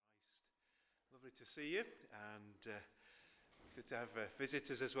Lovely to see you, and good to have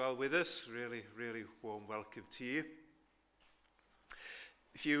visitors as well with us. Really, really warm welcome to you.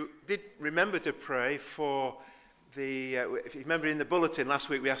 If you did remember to pray for if you remember in the bulletin last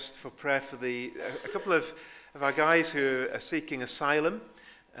week, we asked for prayer for a couple of our guys who are seeking asylum,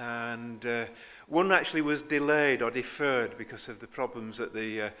 and one actually was delayed or deferred because of the problems at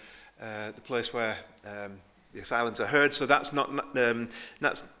the place where the asylums are heard. So that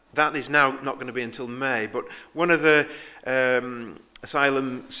is now not going to be until May. But one of the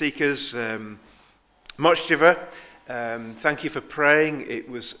asylum seekers, Mochtiva, thank you for praying. It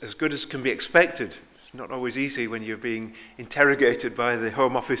was as good as can be expected. It's not always easy when you're being interrogated by the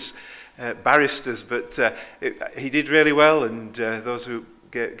Home Office barristers, but he did really well, and those who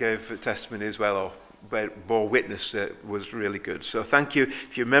gave testimony as well, or bore witness, was really good. So thank you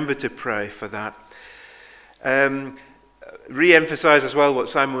if you remember to pray for that. Re-emphasize as well what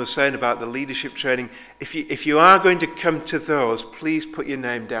Simon was saying about the leadership training. If you are going to come to those, please put your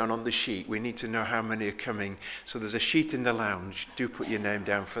name down on the sheet. We need to know how many are coming. So there's a sheet in the lounge. Do put your name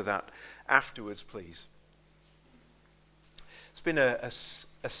down for that afterwards, please. It's been a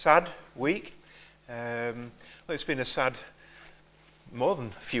sad week. It's been a sad more than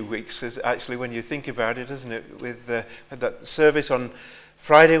a few weeks, actually, when you think about it, isn't it? With that service on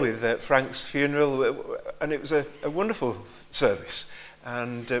Friday with Frank's funeral, and it was a wonderful service,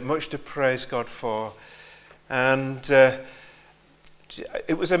 and much to praise God for. And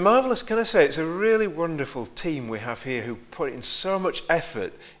it was a marvellous, can I say, it's a really wonderful team we have here who put in so much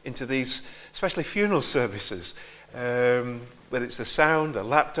effort into these, especially funeral services, whether it's the sound, the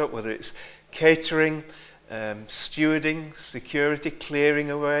laptop, whether it's catering, stewarding, security,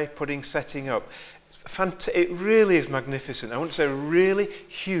 clearing away, setting up. It really is magnificent. I want to say a really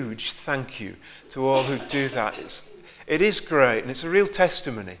huge thank you to all who do that. It is great, and it's a real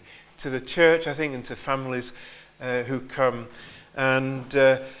testimony to the church, I think, and to families who come. And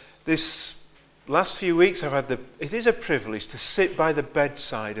this last few weeks, it is a privilege to sit by the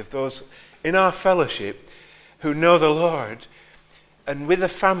bedside of those in our fellowship who know the Lord, and with the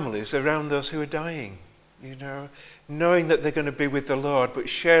families around those who are dying, knowing that they're going to be with the Lord, but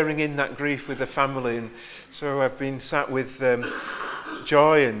sharing in that grief with the family. And so I've been sat with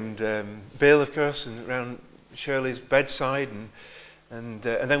Joy and Bill, of course, and around Shirley's bedside, and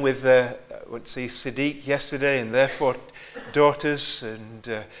then with I went to see Sadiq yesterday and their 4 daughters,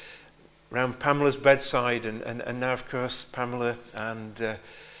 and around Pamela's bedside, and now, of course, Pamela and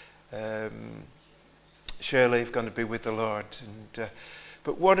Shirley have gone to be with the Lord.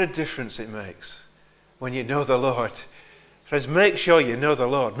 But what a difference it makes when you know the Lord. Friends, make sure you know the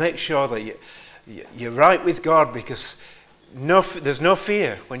Lord. Make sure that you're right with God, because there's no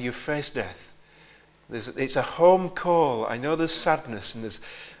fear when you face death. It's a home call. I know there's sadness, and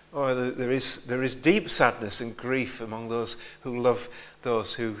there is deep sadness and grief among those who love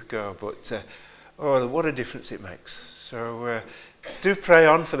those who go. But what a difference it makes. So do pray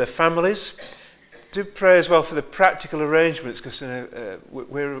on for the families. Do pray as well for the practical arrangements, because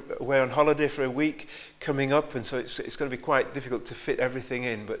we're away on holiday for a week coming up, and so it's going to be quite difficult to fit everything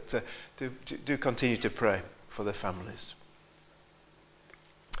in, but do continue to pray for the families.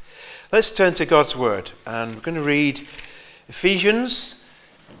 Let's turn to God's Word, and we're going to read Ephesians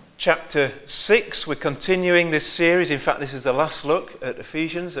chapter 6. We're continuing this series. In fact, this is the last look at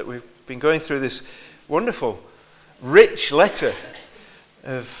Ephesians, that we've been going through this wonderful, rich letter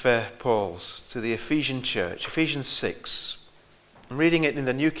of Paul's to the Ephesian church, Ephesians 6. I'm reading it in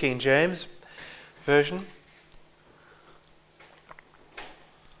the New King James Version.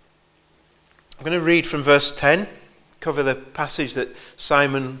 I'm going to read from verse 10, cover the passage that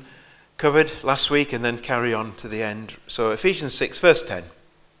Simon covered last week, and then carry on to the end. So Ephesians 6, verse 10.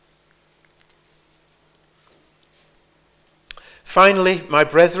 Finally, my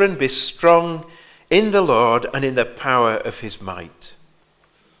brethren, be strong in the Lord and in the power of his might.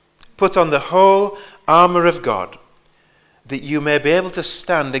 Put on the whole armour of God, that you may be able to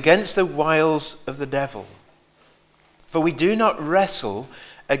stand against the wiles of the devil. For we do not wrestle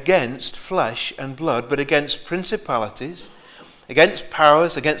against flesh and blood, but against principalities, against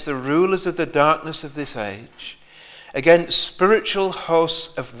powers, against the rulers of the darkness of this age, against spiritual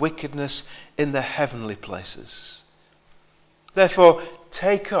hosts of wickedness in the heavenly places. Therefore,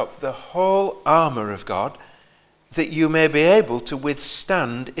 take up the whole armour of God, that you may be able to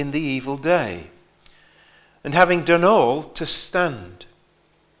withstand in the evil day, and having done all, to stand.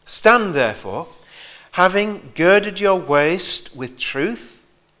 Stand therefore, having girded your waist with truth,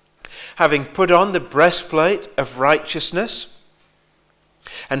 having put on the breastplate of righteousness,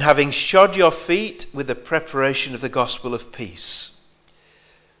 and having shod your feet with the preparation of the gospel of peace.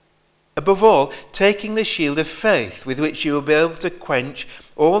 Above all, taking the shield of faith, with which you will be able to quench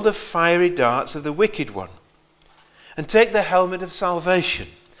all the fiery darts of the wicked one. And take the helmet of salvation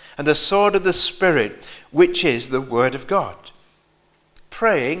and the sword of the Spirit, which is the word of God.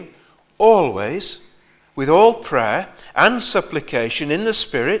 Praying always with all prayer and supplication in the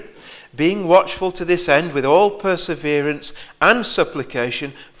Spirit, being watchful to this end with all perseverance and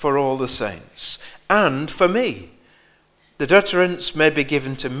supplication for all the saints, and for me, that utterance may be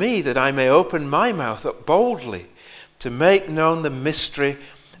given to me, that I may open my mouth up boldly to make known the mystery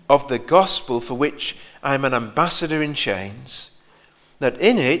of the gospel, for which I am an ambassador in chains, that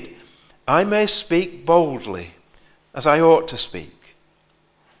in it I may speak boldly as I ought to speak.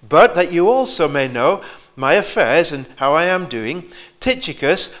 But that you also may know my affairs and how I am doing,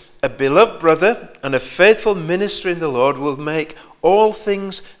 Tychicus, a beloved brother and a faithful minister in the Lord, will make all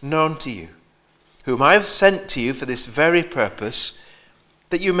things known to you, whom I have sent to you for this very purpose,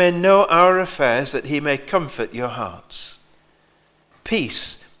 that you may know our affairs, that he may comfort your hearts.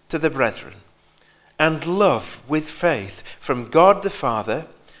 Peace to the brethren, and love with faith from God the Father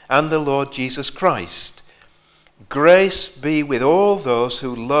and the Lord Jesus Christ. Grace be with all those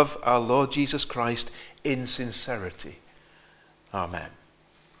who love our Lord Jesus Christ in sincerity. Amen.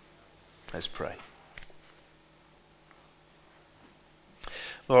 Let's pray.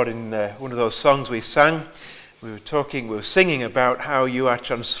 Lord, in one of those songs we sang, we were singing about how you are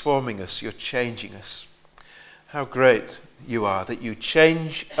transforming us, you're changing us. How great you are that you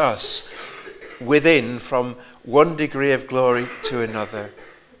change us within from one degree of glory to another.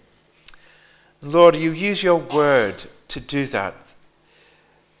 Lord, you use your word to do that.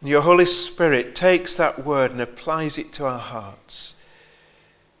 And your Holy Spirit takes that word and applies it to our hearts.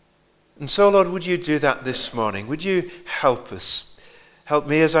 And so, Lord, would you do that this morning? Would you help us? Help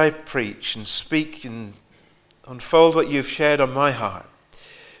me as I preach and speak and unfold what you've shared on my heart.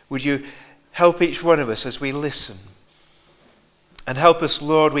 Would you help each one of us as we listen? And help us,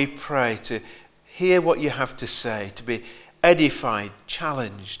 Lord, we pray, to hear what you have to say, to be edified,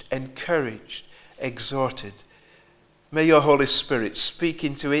 challenged, encouraged, exhorted. May your Holy Spirit speak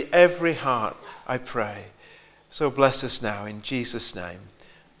into every heart, I pray. So bless us now in Jesus' name.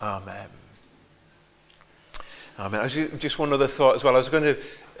 Amen. Amen. Just one other thought as well. I was going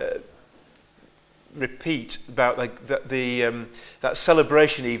to repeat about that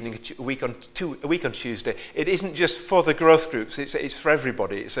celebration evening a week on Tuesday. It isn't just for the growth groups. It's for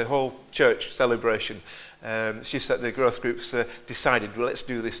everybody. It's a whole church celebration. It's just that the growth groups decided, well, let's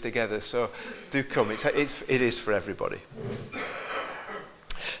do this together. So do come. It is for everybody.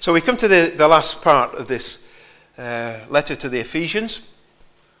 So we come to the last part of this letter to the Ephesians,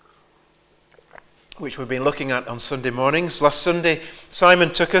 which we've been looking at on Sunday mornings. Last Sunday,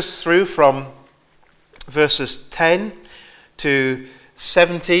 Simon took us through from verses 10 to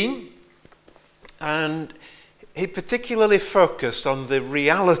 17, and he particularly focused on the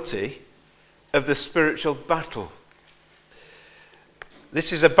reality of the spiritual battle.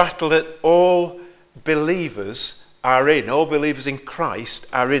 This is a battle that all believers are in. All believers in Christ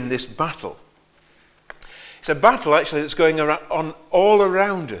are in this battle. It's a battle actually that's going on all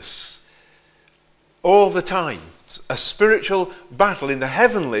around us, all the time. It's a spiritual battle in the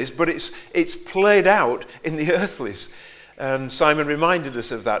heavenlies, but it's played out in the earthlies. And Simon reminded us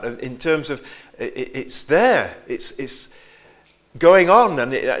of that in terms of it's there. It's going on,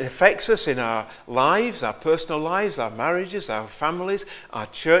 and it affects us in our lives, our personal lives, our marriages, our families, our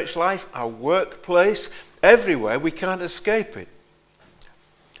church life, our workplace, everywhere. We can't escape it.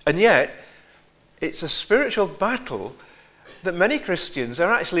 And yet, it's a spiritual battle that many Christians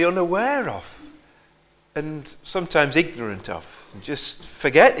are actually unaware of, and sometimes ignorant of, and just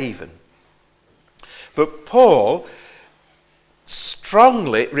forget even. But Paul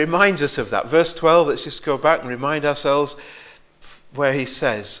strongly reminds us of that. Verse 12, let's just go back and remind ourselves where he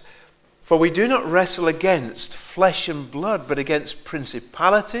says, "For we do not wrestle against flesh and blood, but against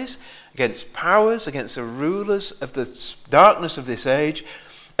principalities, against powers, against the rulers of the darkness of this age,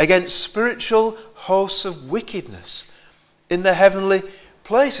 against spiritual hosts of wickedness in the heavenly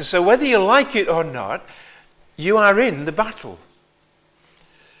places." So whether you like it or not, you are in the battle.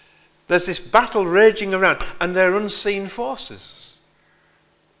 There's this battle raging around, and they're unseen forces.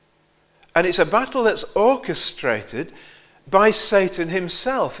 And it's a battle that's orchestrated by Satan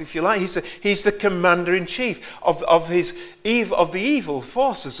himself, if you like. He's the commander-in-chief of the evil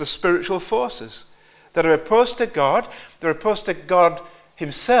forces, the spiritual forces that are opposed to God. They're opposed to God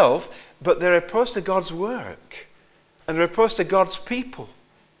himself, but they're opposed to God's work, and they're opposed to God's people.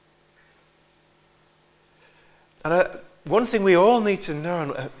 And one thing we all need to know,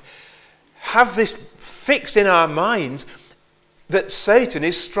 and have this fixed in our minds, that Satan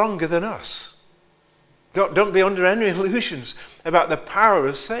is stronger than us. Don't be under any illusions about the power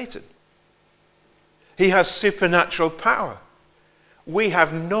of Satan. He has supernatural power. We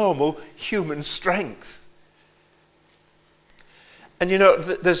have normal human strength. And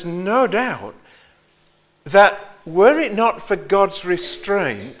there's no doubt that were it not for God's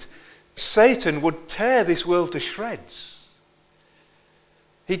restraint, Satan would tear this world to shreds.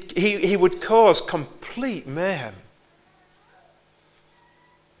 He would cause complete mayhem.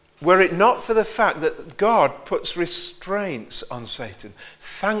 Were it not for the fact that God puts restraints on Satan,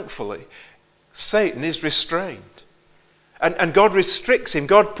 thankfully, Satan is restrained. And God restricts him.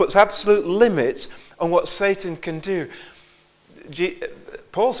 God puts absolute limits on what Satan can do.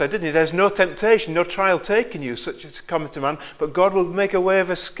 Paul said, didn't he, there's no temptation, no trial taken you, such as common to man, but God will make a way of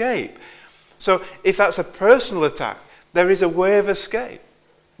escape. So if that's a personal attack, there is a way of escape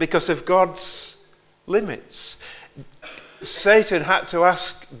because of God's limits. Satan had to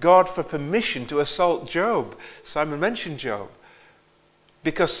ask God for permission to assault Job. Simon mentioned Job.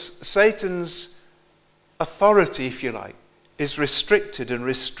 Because Satan's authority, if you like, is restricted and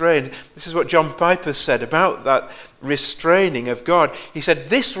restrained. This is what John Piper said about that restraining of God. He said,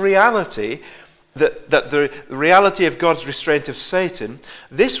 this reality, that the reality of God's restraint of Satan,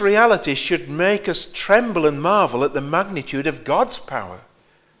 this reality should make us tremble and marvel at the magnitude of God's power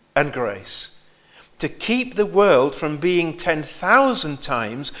and grace to keep the world from being 10,000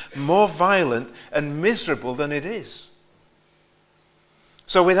 times more violent and miserable than it is.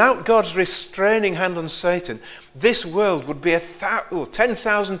 So without God's restraining hand on Satan, this world would be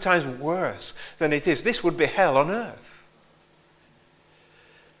 10,000 times worse than it is. This would be hell on earth.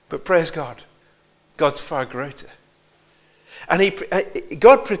 But praise God, God's far greater. And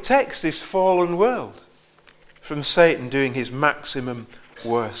God protects this fallen world from Satan doing his maximum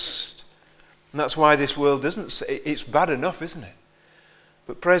worst. And that's why this world it's bad enough, isn't it?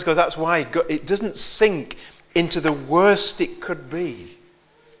 But praise God, that's why it doesn't sink into the worst it could be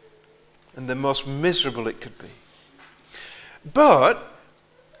and the most miserable it could be. But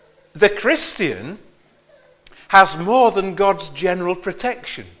the Christian has more than God's general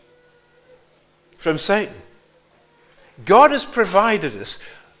protection from Satan. God has provided us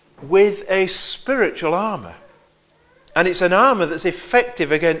with a spiritual armor. And it's an armor that's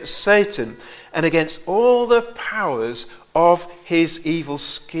effective against Satan and against all the powers of his evil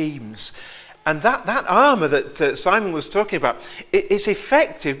schemes. And that armor that Simon was talking about, it's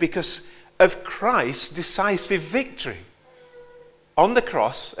effective because of Christ's decisive victory on the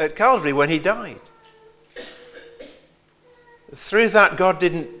cross at Calvary when he died. Through that, God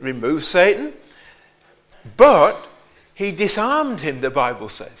didn't remove Satan, but he disarmed him, the Bible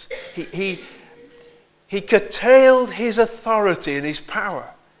says. He curtailed his authority and his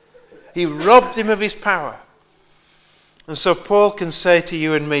power. He robbed him of his power. And so Paul can say to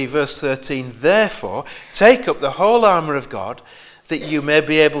you and me, verse 13, therefore, take up the whole armour of God, that you may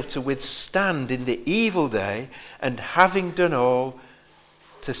be able to withstand in the evil day, and having done all,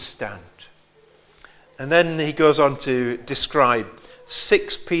 to stand. And then he goes on to describe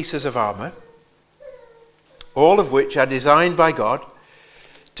 6 pieces of armour, all of which are designed by God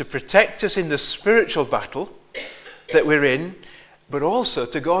to protect us in the spiritual battle that we're in, but also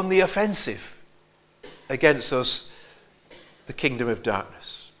to go on the offensive against us, the kingdom of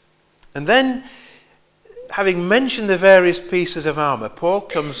darkness. And then, having mentioned the various pieces of armour, Paul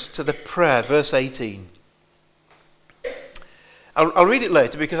comes to the prayer, verse 18. I'll read it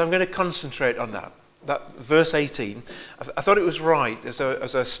later because I'm going to concentrate on that verse 18. I thought it was right, as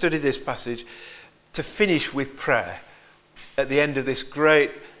I studied this passage, to finish with prayer at the end of this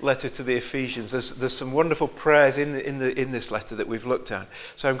great letter to the Ephesians. There's some wonderful prayers in this letter that we've looked at.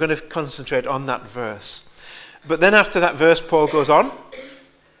 So I'm going to concentrate on that verse. But then after that verse, Paul goes on.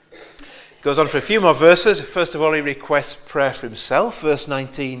 He goes on for a few more verses. First of all, he requests prayer for himself, verse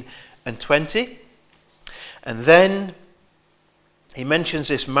 19 and 20. And then he mentions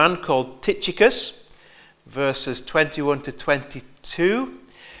this man called Tychicus, verses 21 to 22,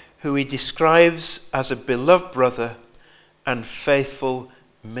 who he describes as a beloved brother and faithful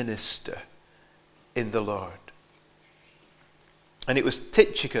minister in the Lord. And it was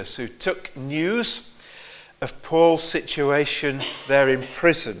Tychicus who took news of Paul's situation there in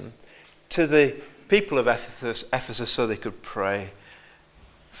prison to the people of Ephesus so they could pray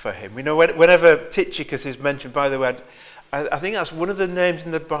for him. We know whenever Tychicus is mentioned, by the way, I think that's one of the names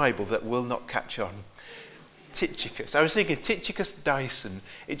in the Bible that will not catch on. Tychicus. I was thinking Tychicus Dyson.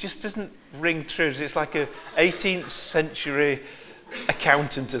 It just doesn't ring true. It's like a 18th century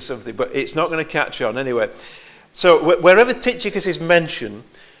accountant or something, but it's not going to catch on anyway. So wherever Tychicus is mentioned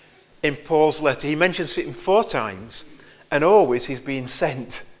in Paul's letter, he mentions it 4 times, and always he's being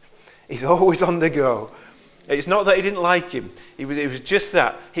sent. He's always on the go. It's not that he didn't like him. It was just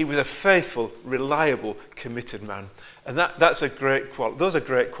that. He was a faithful, reliable, committed man. And those are great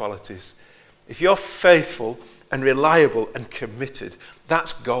qualities. If you're faithful and reliable and committed,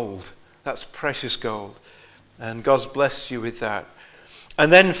 that's gold. That's precious gold. And God's blessed you with that.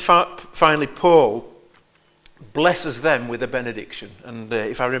 And then finally, Paul blesses them with a benediction. And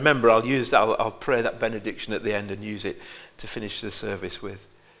if I remember, I'll use that. I'll pray that benediction at the end and use it to finish the service with.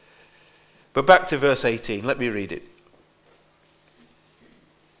 But back to verse 18. Let me read it.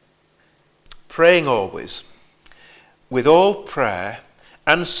 Praying always, with all prayer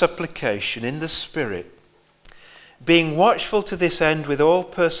and supplication in the Spirit, being watchful to this end with all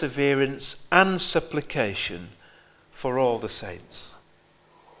perseverance and supplication for all the saints.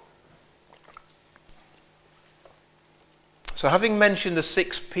 So having mentioned the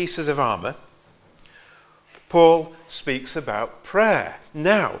 6 pieces of armour, Paul speaks about prayer.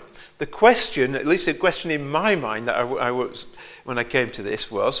 Now, the question, at least the question in my mind that I was when I came to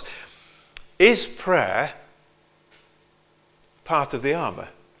this was, is prayer part of the armour?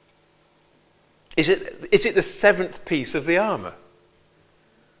 Is it the 7th piece of the armour?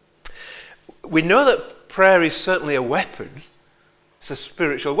 We know that prayer is certainly a weapon. It's a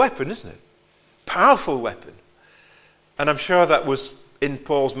spiritual weapon, isn't it? Powerful weapon. And I'm sure that was in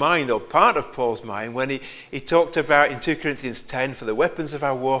Paul's mind, or part of Paul's mind, when he talked about in 2 Corinthians 10, for the weapons of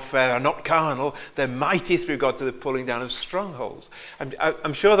our warfare are not carnal, they're mighty through God to the pulling down of strongholds.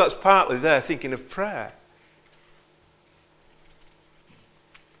 I'm sure that's partly there thinking of prayer.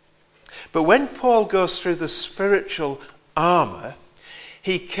 But when Paul goes through the spiritual armour,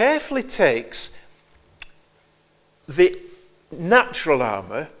 he carefully takes the natural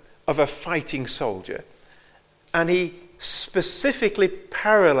armour of a fighting soldier and he specifically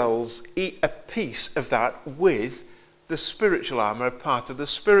parallels a piece of that with the spiritual armour, a part of the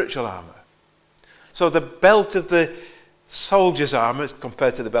spiritual armour. So the belt of the soldier's armour is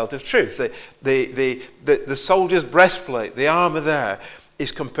compared to the belt of truth. The soldier's breastplate, the armour there,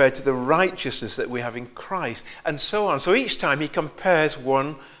 is compared to the righteousness that we have in Christ, and so on. So each time he compares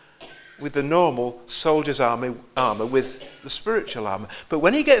one with the normal soldier's armour with the spiritual armour. But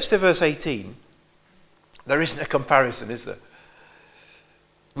when he gets to verse 18, there isn't a comparison, is there?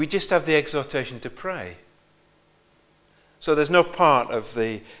 We just have the exhortation to pray. So there's no part of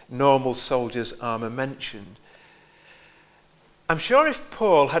the normal soldier's armour mentioned. I'm sure if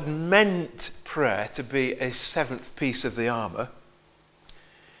Paul had meant prayer to be a 7th piece of the armour,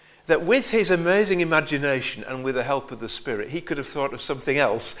 that with his amazing imagination and with the help of the Spirit, he could have thought of something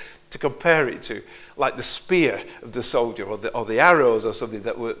else to compare it to, like the spear of the soldier or the arrows or something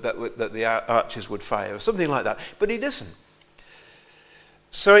that the archers would fire, or something like that. But he doesn't.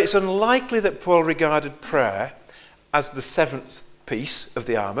 So it's unlikely that Paul regarded prayer as the 7th piece of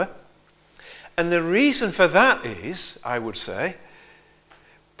the armour. And the reason for that is, I would say,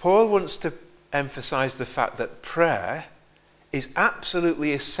 Paul wants to emphasise the fact that prayer is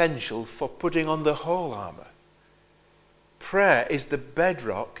absolutely essential for putting on the whole armour. Prayer is the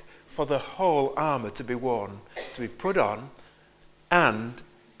bedrock for the whole armour to be worn, to be put on, and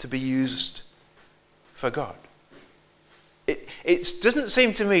to be used for God. It doesn't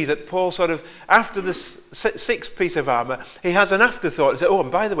seem to me that Paul sort of, after the 6th piece of armour, he has an afterthought and says, oh,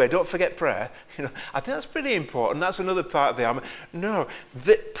 and by the way, don't forget prayer. I think that's pretty important. That's another part of the armour. No,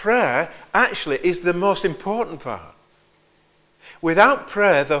 prayer actually is the most important part. Without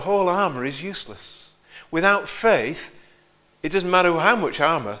prayer, the whole armour is useless. Without faith, it doesn't matter how much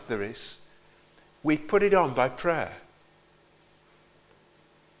armour there is. We put it on by prayer.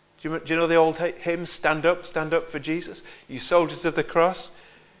 Do you know the old hymn, stand up for Jesus? You soldiers of the cross.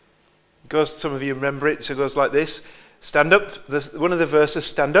 Some of you remember it, so it goes like this. Stand up, one of the verses,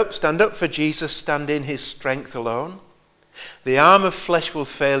 stand up for Jesus, stand in his strength alone. The arm of flesh will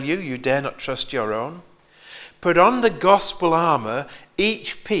fail you, you dare not trust your own. Put on the gospel armour,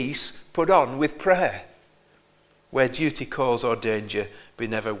 each piece put on with prayer. Where duty calls or danger, be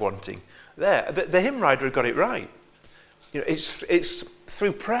never wanting. There, the hymn writer got it right. It's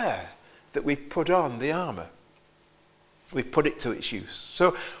through prayer that we put on the armour. We put it to its use.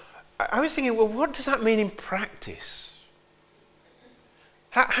 So I was thinking, well, what does that mean in practice?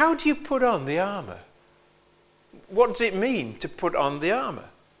 How do you put on the armour? What does it mean to put on the armour?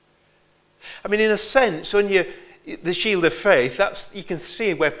 I mean, in a sense, when the shield of faith, you can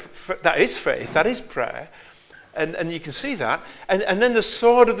see where that is faith, that is prayer, and you can see that. And then the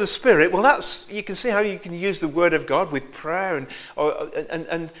sword of the Spirit, well, you can see how you can use the Word of God with prayer,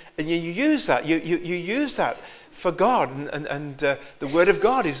 and you use that. You use that for God, and the Word of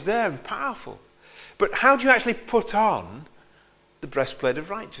God is there and powerful. But how do you actually put on the breastplate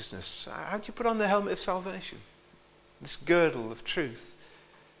of righteousness? How do you put on the helmet of salvation? This girdle of truth,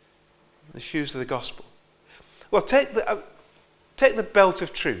 the shoes of the gospel. Well, take the belt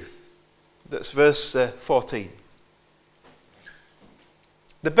of truth. That's verse 14.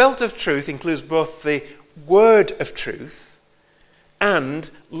 The belt of truth includes both the word of truth and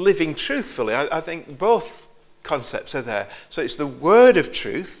living truthfully. I think both concepts are there. So it's the word of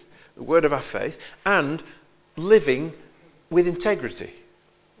truth, the word of our faith, and living with integrity,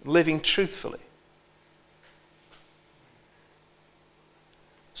 living truthfully.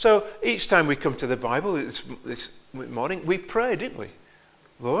 So each time we come to the Bible this morning, we pray, didn't we?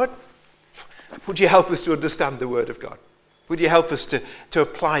 Lord, would you help us to understand the Word of God? Would you help us to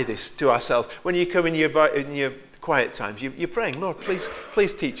apply this to ourselves? When you come in your quiet times, you're praying, Lord,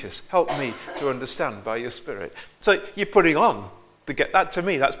 please teach us. Help me to understand by your Spirit. So you're putting on, that to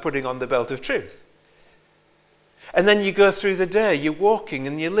me, that's putting on the belt of truth. And then you go through the day, you're walking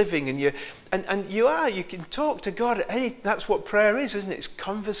and you're living and you can talk to God. That's what prayer is, isn't it? It's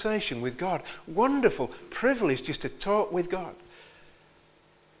conversation with God. Wonderful privilege just to talk with God.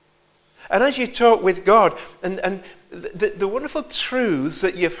 And as you talk with God, and the wonderful truths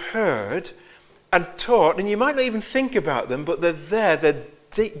that you've heard and taught, and you might not even think about them, but they're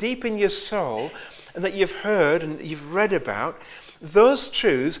deep in your soul, and that you've heard and you've read about, those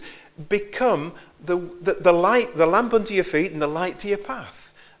truths become the light, the lamp unto your feet and the light to your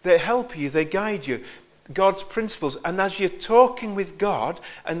path. They help you, they guide you, God's principles. And as you're talking with God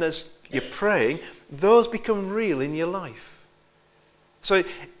and as you're praying, those become real in your life. So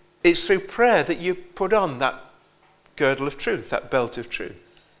it's through prayer that you put on that girdle of truth, that belt of truth.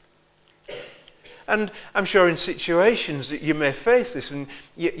 And I'm sure in situations that you may face this, and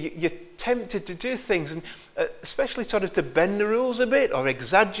you're tempted to do things, and especially sort of to bend the rules a bit, or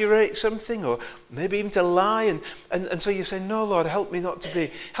exaggerate something, or maybe even to lie, and so you say, no, Lord, help me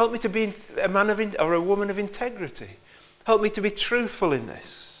to be a man or a woman of integrity. Help me to be truthful in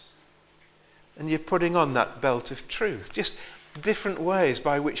this. And you're putting on that belt of truth. Just different ways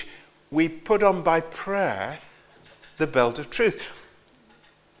by which we put on by prayer the belt of truth.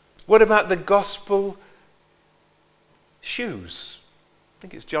 What about the gospel shoes? I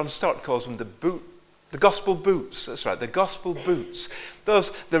think it's John Stott calls them the gospel boots. That's right, the gospel boots.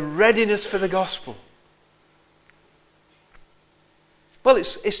 The readiness for the gospel. Well,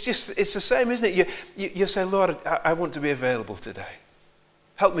 it's the same, isn't it? You say, Lord, I want to be available today.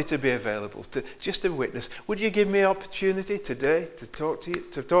 Help me to be available, just to witness. Would you give me an opportunity today to talk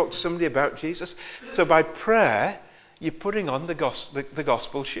to somebody about Jesus? So by prayer, you're putting on the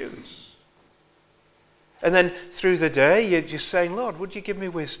gospel shoes. And then through the day, you're just saying, Lord, would you give me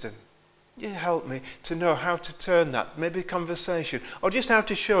wisdom? You help me to know how to turn that, maybe conversation, or just how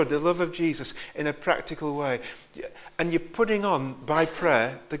to show the love of Jesus in a practical way. And you're putting on, by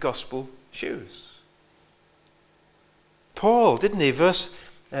prayer, the gospel shoes. Paul, didn't he? Verse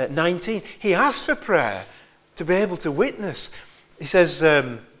 19, he asked for prayer to be able to witness. He says,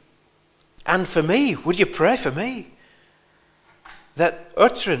 and for me, would you pray for me? That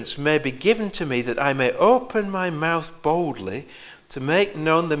utterance may be given to me, that I may open my mouth boldly to make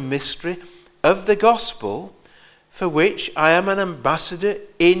known the mystery of the gospel, for which I am an ambassador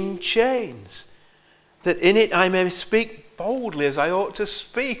in chains, that in it I may speak boldly as I ought to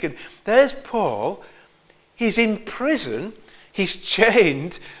speak. And there's Paul. He's in prison. He's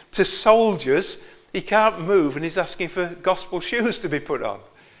chained to soldiers. He can't move, and he's asking for gospel shoes to be put on.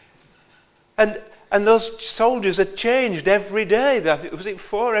 And those soldiers are changed every day. Was it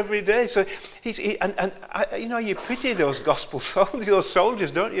 4 every day? So you pity those gospel soldiers, those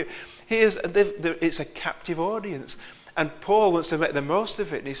soldiers, don't you? It's a captive audience, and Paul wants to make the most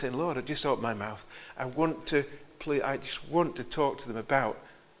of it. And he's saying, Lord, I just open my mouth. I just want to talk to them about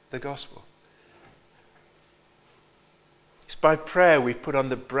the gospel. It's by prayer we put on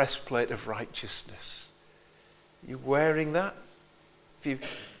the breastplate of righteousness. Are you wearing that? If you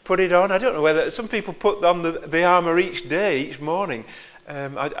put it on, I don't know whether some people put on the armour each day, each morning.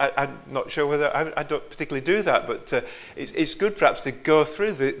 I'm not sure whether I don't particularly do that, but it's good perhaps to go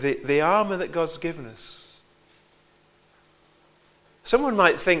through the armour that God's given us. Someone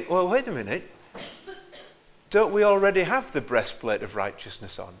might think, well, wait a minute, don't we already have the breastplate of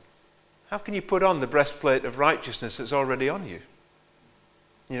righteousness on? How can you put on the breastplate of righteousness that's already on you?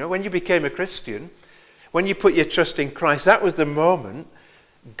 You know, when you became a Christian, when you put your trust in Christ, that was the moment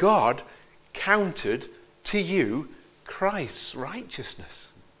God counted to you Christ's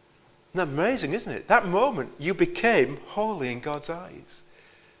righteousness. Isn't that amazing, isn't it? That moment you became holy in God's eyes.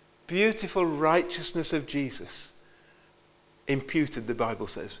 Beautiful righteousness of Jesus imputed, the Bible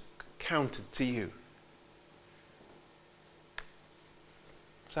says, counted to you.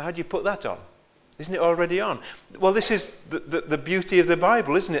 So how do you put that on? Isn't it already on? Well, this is the beauty of the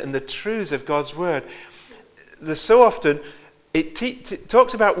Bible, isn't it? And the truths of God's word. There's so often, it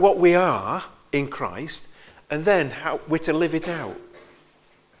talks about what we are in Christ, and then how we're to live it out.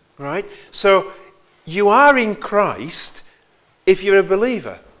 Right? So you are in Christ if you're a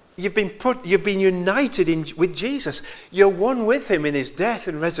believer. You've been united with Jesus. You're one with him in his death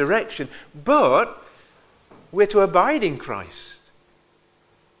and resurrection, but we're to abide in Christ.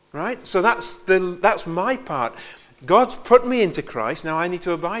 Right? So that's my part. God's put me into Christ, now I need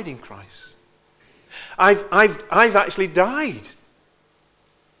to abide in Christ. I've actually died.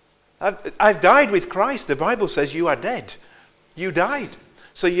 I've died with Christ. The Bible says you are dead. You died.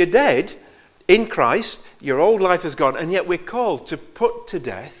 So you're dead in Christ, your old life has gone, and yet we're called to put to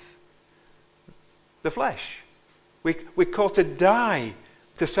death the flesh. We're called to die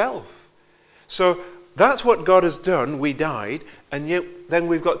to self. So that's what God has done. We died, and yet then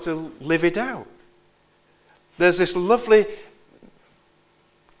we've got to live it out. There's this lovely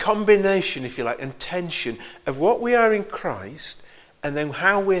combination, if you like, and tension of what we are in Christ and then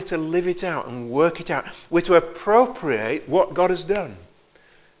how we're to live it out and work it out. We're to appropriate what God has done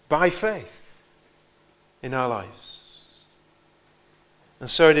by faith in our lives. And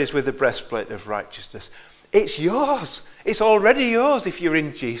so it is with the breastplate of righteousness. It's yours. It's already yours if you're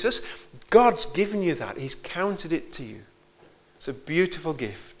in Jesus. God's given you that. He's counted it to you. It's a beautiful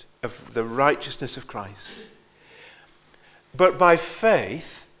gift of the righteousness of Christ. But by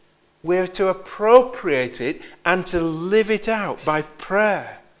faith, we're to appropriate it and to live it out by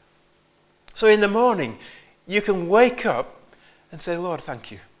prayer. So in the morning, you can wake up and say, Lord,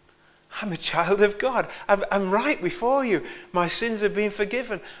 thank you. I'm a child of God. I'm right before you. My sins have been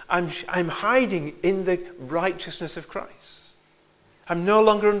forgiven. I'm hiding in the righteousness of Christ. I'm no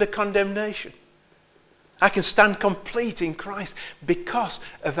longer under condemnation. I can stand complete in Christ because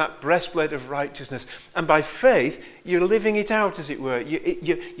of that breastplate of righteousness. And by faith, you're living it out, as it were.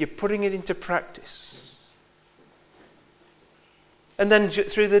 You're putting it into practice. And then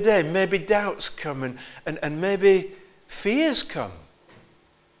through the day, maybe doubts come and maybe fears come.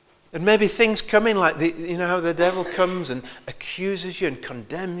 And maybe things come in like, how the devil comes and accuses you and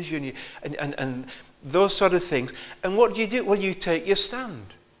condemns you and those sort of things. And what do? Well, you take your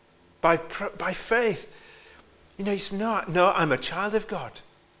stand by faith. It's not, no, I'm a child of God.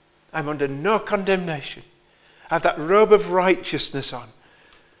 I'm under no condemnation. I have that robe of righteousness on.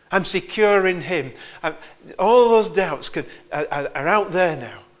 I'm secure in him. All those doubts are out there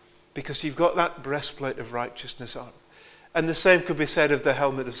now because you've got that breastplate of righteousness on. And the same could be said of the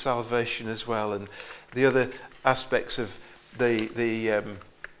helmet of salvation as well, and the other aspects of the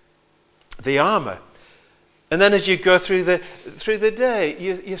armour. And then as you go through the day,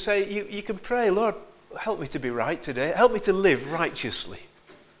 you say, you can pray, Lord, help me to be right today. Help me to live righteously.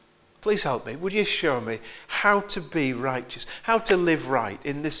 Please help me. Would you show me how to be righteous, how to live right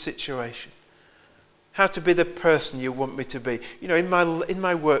in this situation, how to be the person you want me to be? In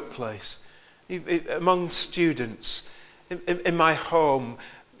my workplace, among students, in my home,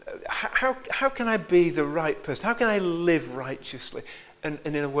 how can I be the right person? How can I live righteously and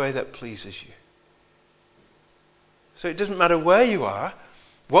in a way that pleases you? So it doesn't matter where you are,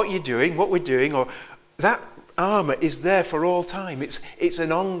 what you're doing, what we're doing, or that armour is there for all time. It's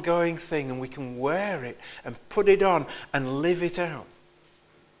an ongoing thing, and we can wear it and put it on and live it out.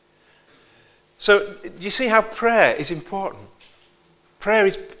 So do you see how prayer is important? Prayer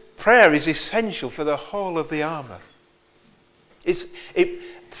is essential for the whole of the armour.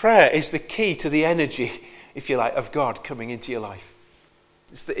 Prayer is the key to the energy, if you like, of God coming into your life.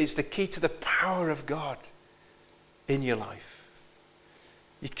 It's the key to the power of God in your life.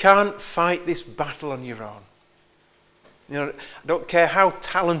 You can't fight this battle on your own. I don't care how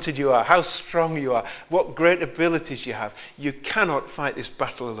talented you are, how strong you are, what great abilities you have. You cannot fight this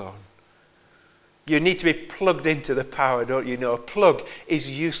battle alone. You need to be plugged into the power, don't you know? A plug is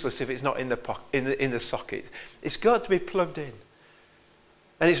useless if it's not in the socket. It's got to be plugged in.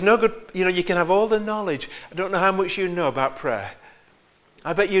 And it's no good, you can have all the knowledge. I don't know how much you know about prayer.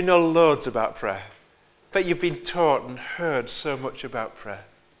 I bet you know loads about prayer. I bet you've been taught and heard so much about prayer.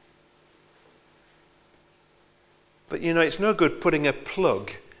 But it's no good putting a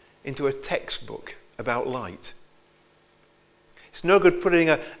plug into a textbook about light. It's no good putting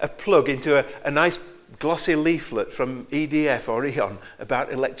a plug into a nice glossy leaflet from EDF or E.ON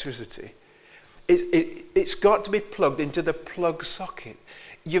about electricity. It's got to be plugged into the plug socket.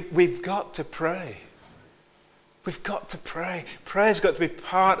 We've got to pray. We've got to pray. Prayer's got to be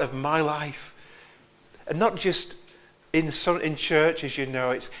part of my life. And not just in church, as you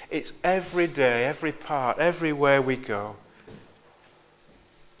know. It's every day, every part, everywhere we go.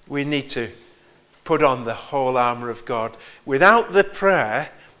 We need to put on the whole armour of God. Without the prayer,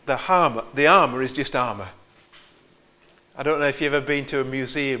 the armour is just armour. I don't know if you've ever been to a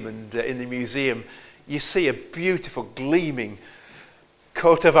museum, and in the museum you see a beautiful gleaming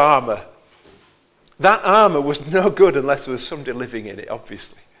coat of armour. That armour was no good unless there was somebody living in it,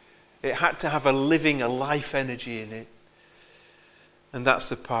 obviously. It had to have a life energy in it. And that's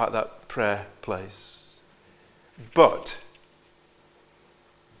the part that prayer plays. But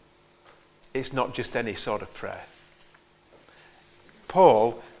it's not just any sort of prayer.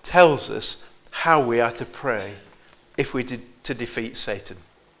 Paul tells us how we are to pray if we did to defeat Satan.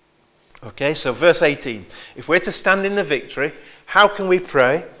 Okay, so verse 18. If we're to stand in the victory, how can we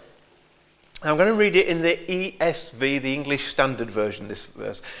pray? I'm going to read it in the ESV, the English Standard Version, this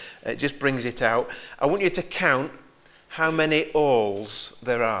verse. It just brings it out. I want you to count how many alls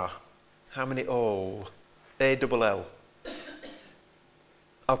there are. How many all? A-double-L.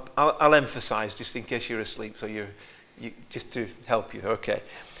 I'll emphasize just in case you're asleep, so you just to help you. Okay.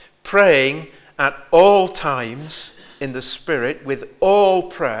 Praying at all times in the Spirit with all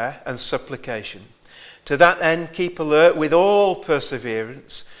prayer and supplication. To that end, keep alert with all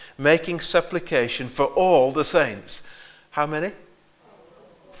perseverance, making supplication for all the saints. How many?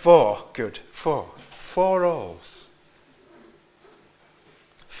 4. Good. 4. 4 alls.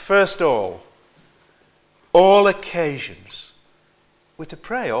 First all occasions. We're to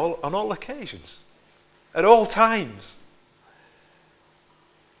pray on all occasions, at all times.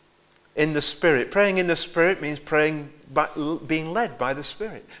 In the Spirit. Praying in the Spirit means being led by the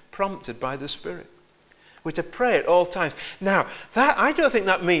Spirit, prompted by the Spirit. We're to pray at all times. Now, I don't think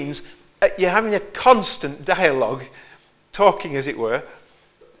that means you're having a constant dialogue, talking as it were,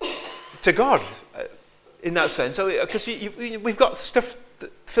 to God in that sense. Because we've got stuff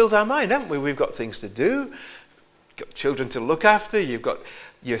that fills our mind, haven't we? We've got things to do, you've got children to look after, you've got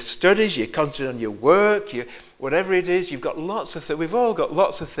your studies, you're concentrating on your work, whatever it is, you've got lots of things. We've all got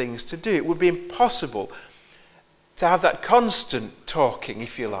lots of things to do. It would be impossible to have that constant talking,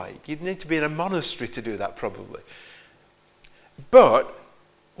 if you like. You'd need to be in a monastery to do that, probably. But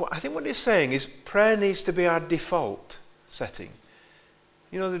I think what it's saying is prayer needs to be our default setting.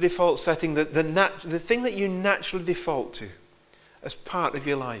 You know, the default setting, the thing that you naturally default to as part of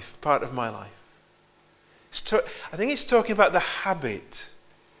your life, part of my life. I think it's talking about the habit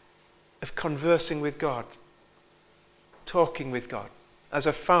of conversing with God, talking with God, as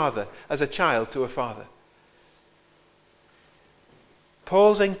a father, as a child to a father.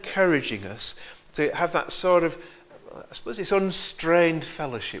 Paul's encouraging us to have that sort of, I suppose it's unstrained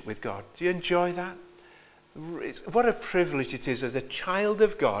fellowship with God. Do you enjoy that? What a privilege it is as a child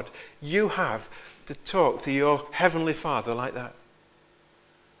of God, you have to talk to your heavenly Father like that.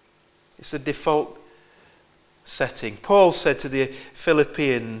 It's the default setting. Paul said to the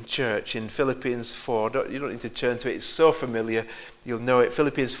Philippian church in Philippians 4, you don't need to turn to it, it's so familiar, you'll know it.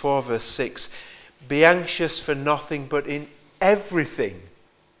 Philippians 4 verse 6, be anxious for nothing but in everything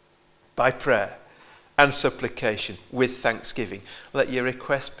by prayer and supplication with thanksgiving. Let your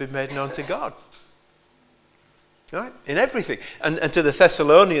requests be made known to God. Right? In everything. And to the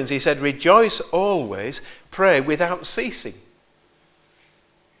Thessalonians he said, rejoice always, pray without ceasing.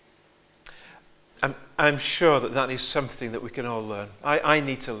 I'm sure that is something that we can all learn. I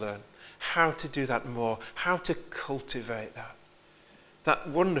need to learn how to do that more, how to cultivate that. That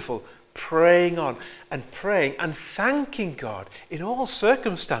wonderful praying on and praying and thanking God in all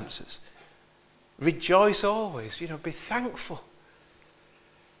circumstances. Rejoice always, be thankful.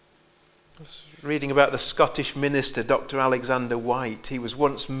 I was reading about the Scottish minister, Dr. Alexander White. He was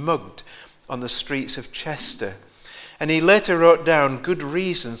once mugged on the streets of Chester. And he later wrote down good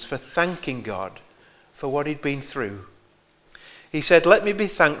reasons for thanking God for what he'd been through. He said, let me be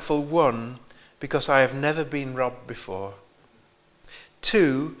thankful, 1, because I have never been robbed before.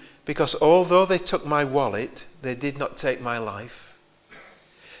 2, because although they took my wallet, they did not take my life.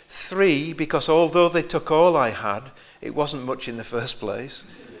 3, because although they took all I had, it wasn't much in the first place.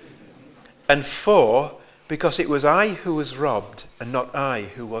 And 4, because it was I who was robbed and not I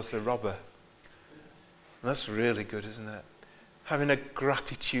who was the robber. That's really good, isn't it? Having a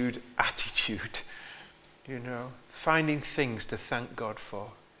gratitude attitude, finding things to thank God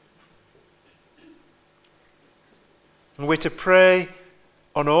for. And we're to pray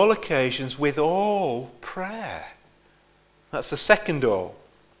on all occasions with all prayer. That's the second all.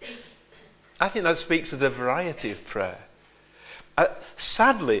 I think that speaks of the variety of prayer.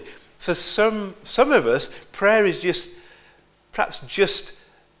 Sadly, for some of us, prayer is perhaps just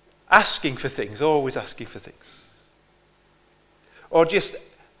asking for things, always asking for things. Or just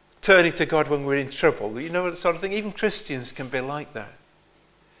turning to God when we're in trouble. You know, that sort of thing. Even Christians can be like that.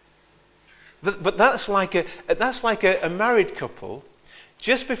 But that's like a married couple.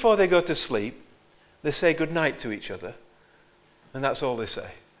 Just before they go to sleep, they say goodnight to each other, and that's all they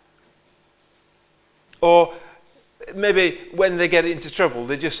say. Or maybe when they get into trouble,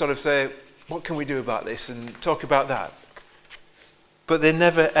 they just sort of say, what can we do about this, and talk about that. But they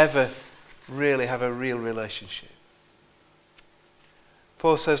never, ever really have a real relationship.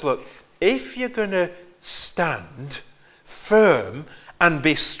 Paul says, look, if you're going to stand firm and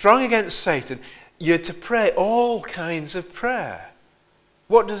be strong against Satan, you're to pray all kinds of prayer.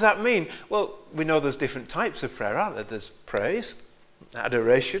 What does that mean? Well, we know there's different types of prayer, aren't there? There's praise,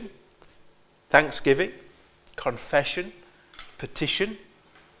 adoration, thanksgiving, confession, petition,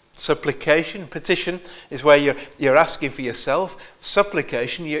 supplication. Petition is where you're asking for yourself.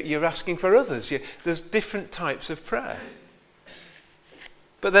 Supplication, you're asking for others. There's different types of prayer.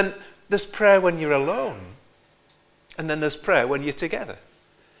 But then there's prayer when you're alone. And then there's prayer when you're together.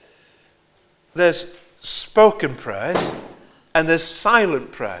 There's spoken prayers and there's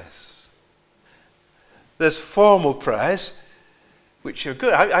silent prayers. There's formal prayers, which are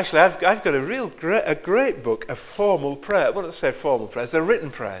good. I've got a great book of formal prayer. Well, let's say formal prayers. They're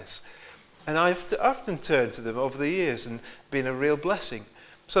written prayers. And I've often turned to them over the years and been a real blessing.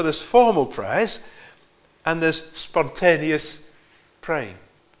 So there's formal prayers and there's spontaneous praying.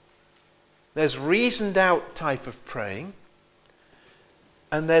 There's reasoned out type of praying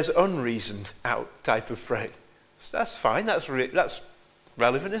and there's unreasoned out type of praying. So that's fine. That's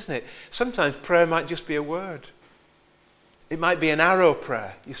relevant, isn't it? Sometimes prayer might just be a word. It might be an arrow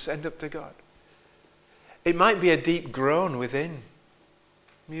prayer you send up to God. It might be a deep groan within.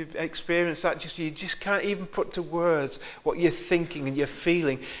 You experience that, you just can't even put to words what you're thinking and you're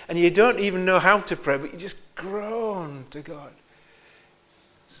feeling. And you don't even know how to pray, but you just groan to God.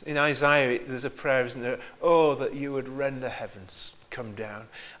 In Isaiah, there's a prayer, isn't there? Oh, that you would rend the heavens, come down.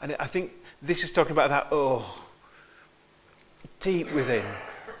 And I think this is talking about that, deep within,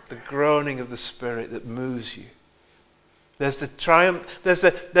 the groaning of the Spirit that moves you. There's the triumph. There's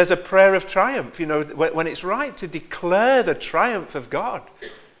a prayer of triumph, when it's right to declare the triumph of God.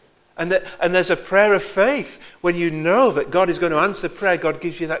 And there's a prayer of faith when you know that God is going to answer prayer. God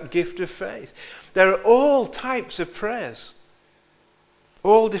gives you that gift of faith. There are all types of prayers.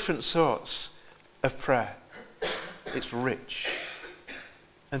 All different sorts of prayer. It's rich.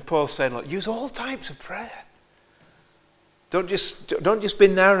 And Paul's saying, look, use all types of prayer. Don't just be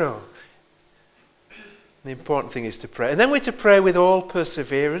narrow. The important thing is to pray. And then we're to pray with all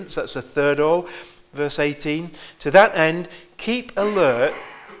perseverance. That's the third all. Verse 18. To that end, keep alert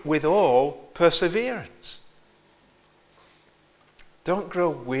with all perseverance. Don't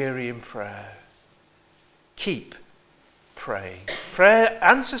grow weary in prayer. Keep praying.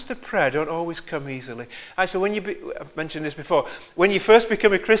 Answers to prayer don't always come easily. Actually, I've mentioned this before, when you first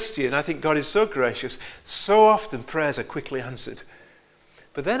become a Christian, I think God is so gracious, so often prayers are quickly answered.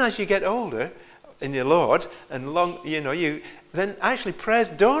 But then as you get older in your Lord, and then actually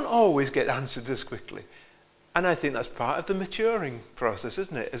prayers don't always get answered as quickly. And I think that's part of the maturing process,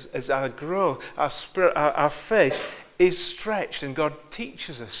 isn't it? As our growth, our spirit, our faith is stretched, and God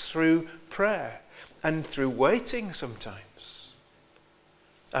teaches us through prayer and through waiting sometimes.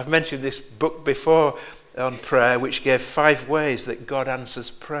 I've mentioned this book before on prayer, which gave 5 ways that God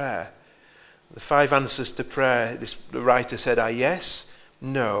answers prayer. The 5 answers to prayer, the writer said, are yes,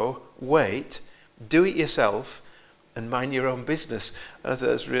 no, wait, do it yourself, and mind your own business. I thought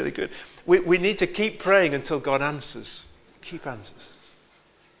that's really good. We need to keep praying until God answers. Keep answers.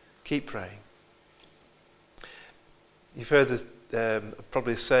 Keep praying. You've heard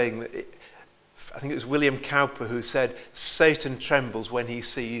probably saying that I think it was William Cowper who said, Satan trembles when he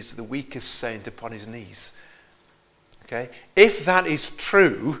sees the weakest saint upon his knees. Okay? If that is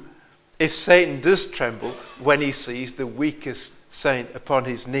true, if Satan does tremble when he sees the weakest saint upon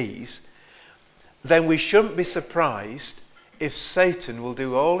his knees, then we shouldn't be surprised if Satan will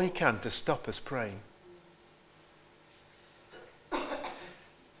do all he can to stop us praying.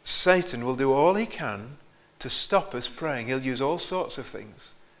 Satan will do all he can to stop us praying. He'll use all sorts of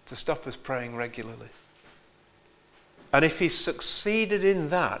things to stop us praying regularly. And if he's succeeded in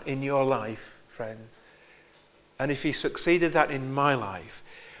that in your life, friend, and if he succeeded that in my life,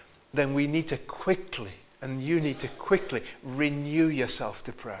 then we need to quickly, and you need to quickly renew yourself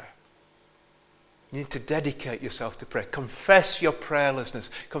to prayer. You need to dedicate yourself to prayer. Confess your prayerlessness.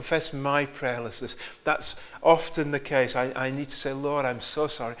 Confess my prayerlessness. That's often the case. I need to say, Lord, I'm so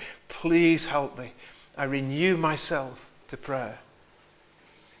sorry. Please help me. I renew myself to prayer.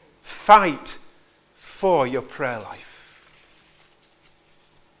 Fight for your prayer life.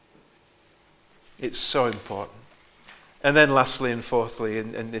 It's so important. And then lastly and fourthly,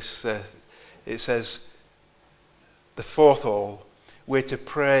 in this it says, the fourth all, we're to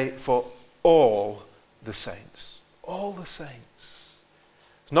pray for all the saints. All the saints.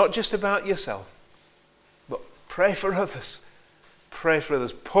 It's not just about yourself, but pray for others. Pray for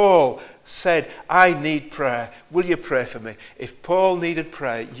others. Paul said, I need prayer. Will you pray for me? If Paul needed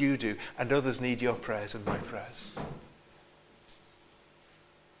prayer, you do. And others need your prayers and my prayers.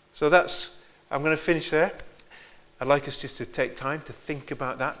 So I'm going to finish there. I'd like us just to take time to think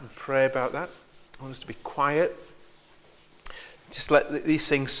about that and pray about that. I want us to be quiet. Just let these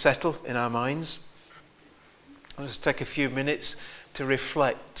things settle in our minds. I want us to take a few minutes to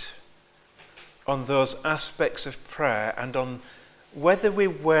reflect on those aspects of prayer and on whether we're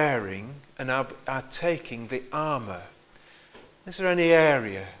wearing and are taking the armour. Is there any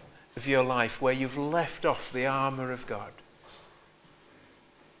area of your life where you've left off the armour of God?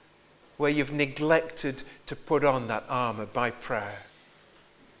 Where you've neglected to put on that armour by prayer?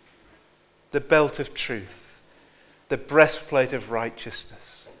 The belt of truth, the breastplate of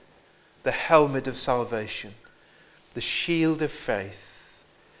righteousness, the helmet of salvation, the shield of faith,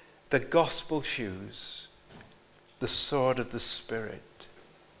 the gospel shoes, the sword of the Spirit.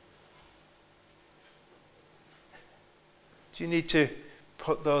 Do you need to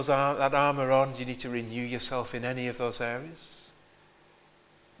put that armour on? Do you need to renew yourself in any of those areas?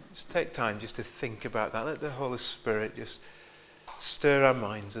 Just take time just to think about that. Let the Holy Spirit just stir our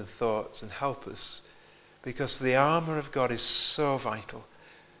minds and thoughts and help us, because the armour of God is so vital,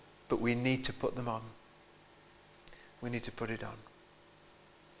 but we need to put them on. We need to put it on.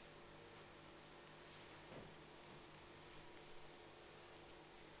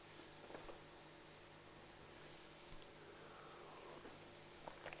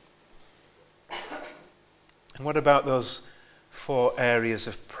 And what about those 4 areas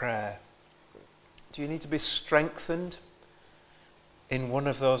of prayer? Do you need to be strengthened in one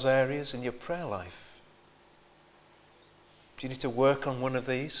of those areas in your prayer life? Do you need to work on one of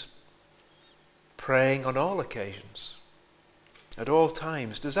these? Praying on all occasions, at all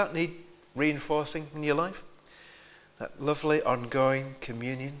times. Does that need reinforcing in your life? That lovely ongoing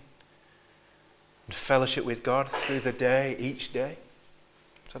communion and fellowship with God through the day, each day?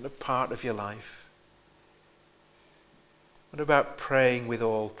 Is that a part of your life? What about praying with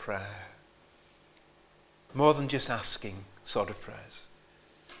all prayer? More than just asking sort of prayers.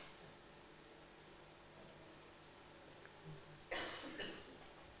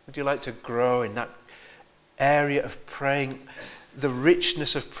 Would you like to grow in that area of praying, the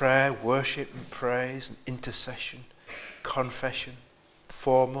richness of prayer, worship and praise and intercession, confession,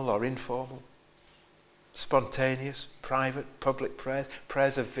 formal or informal, spontaneous, private, public prayers,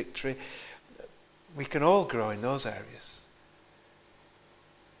 prayers of victory? We can all grow in those areas.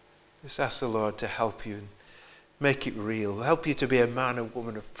 Just ask the Lord to help you and make it real. Help you to be a man or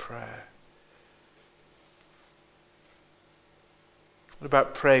woman of prayer. What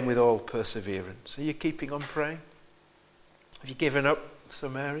about praying with all perseverance? Are you keeping on praying? Have you given up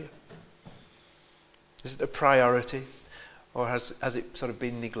some area? Is it a priority? Or has it sort of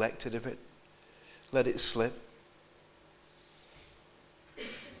been neglected a bit? Let it slip.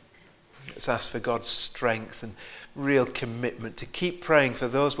 Let's ask for God's strength and real commitment to keep praying for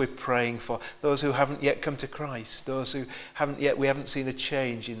those we're praying for, those who haven't yet come to Christ, those who we haven't seen a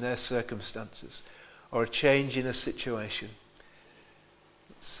change in their circumstances or a change in a situation.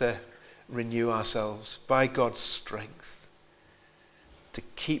 Let's renew ourselves by God's strength to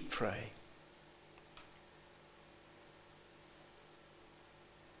keep praying.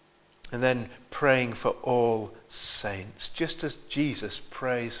 And then praying for all saints, just as Jesus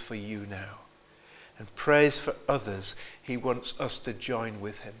prays for you now and prays for others. He wants us to join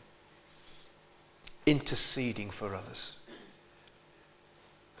with him, interceding for others.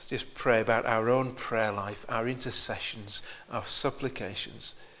 Let's just pray about our own prayer life, our intercessions, our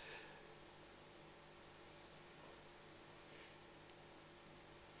supplications.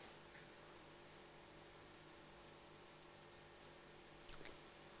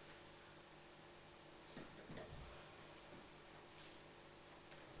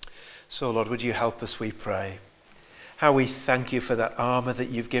 So, Lord, would you help us, we pray. How we thank you for that armour that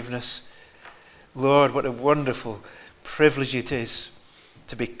you've given us. Lord, what a wonderful privilege it is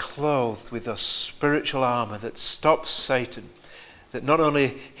to be clothed with the spiritual armour that stops Satan, that not only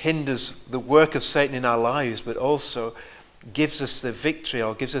hinders the work of Satan in our lives, but also gives us the victory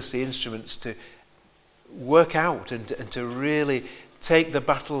or gives us the instruments to work out and to really take the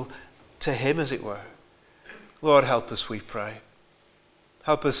battle to him, as it were. Lord, help us, we pray.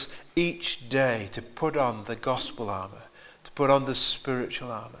 Help us each day to put on the gospel armour, to put on the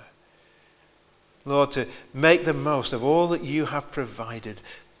spiritual armour. Lord, to make the most of all that you have provided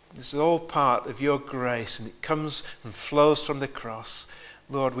This is all part of your grace, and it comes and flows from the cross.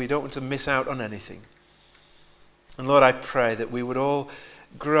 Lord, we don't want to miss out on anything. And Lord, I pray that we would all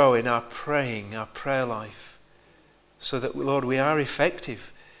grow in our praying, our prayer life, so that, Lord, we are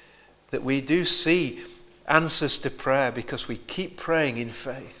effective, that we do see answers to prayer because we keep praying in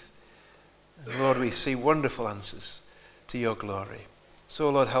faith. And Lord, we see wonderful answers to your glory. So,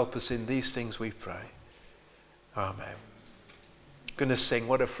 Lord, help us in these things, we pray. Amen. Going to sing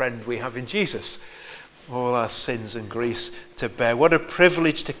What a Friend We Have in Jesus. All our sins and griefs to bear. What a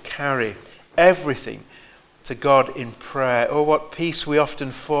privilege to carry everything to God in prayer. Oh, what peace we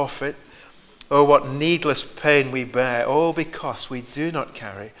often forfeit. Oh, what needless pain we bear. All because we do not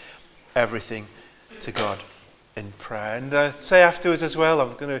carry everything to God in prayer. And say afterwards as well,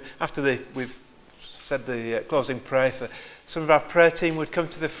 we've said the closing prayer, for some of our prayer team would come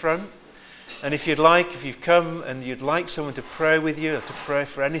to the front. And if you've come and you'd like someone to pray with you, or to pray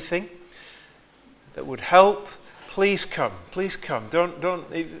for anything that would help, please come. Please come. Don't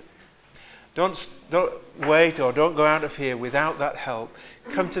wait, or don't go out of here without that help.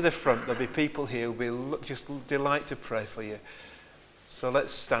 Come to the front. There'll be people here who will just delight to pray for you. So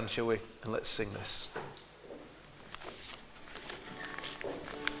let's stand, shall we? And let's sing this.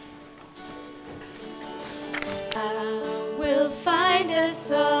 I will find a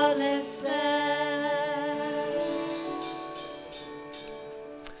solace there.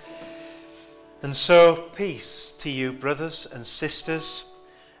 And so, peace to you, brothers and sisters,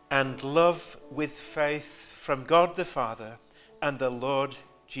 and love with faith from God the Father and the Lord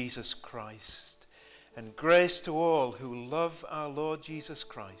Jesus Christ, and grace to all who love our Lord Jesus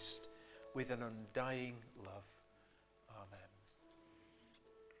Christ with an undying love.